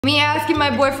Me asking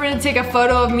my boyfriend to take a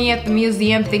photo of me at the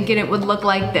museum thinking it would look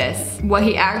like this. What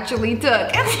he actually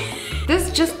took.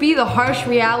 This just be the harsh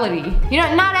reality. You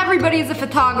know, not everybody is a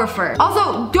photographer.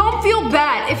 Also, don't feel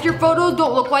bad if your photos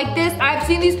don't look like this. I've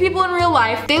seen these people in real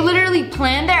life. They literally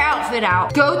plan their outfit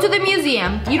out, go to the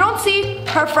museum. You don't see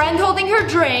her friend holding her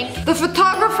drink, the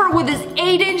photographer with his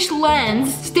 8-inch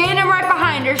lens, standing right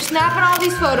behind her, snapping all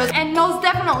these photos, and most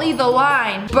definitely the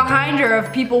line behind her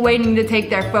of people waiting to take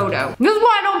their photo. This is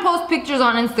why I don't post pictures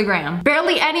on Instagram.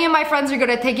 Barely any of my friends are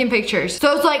good at taking pictures.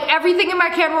 So it's like everything in my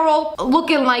camera roll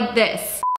looking like this.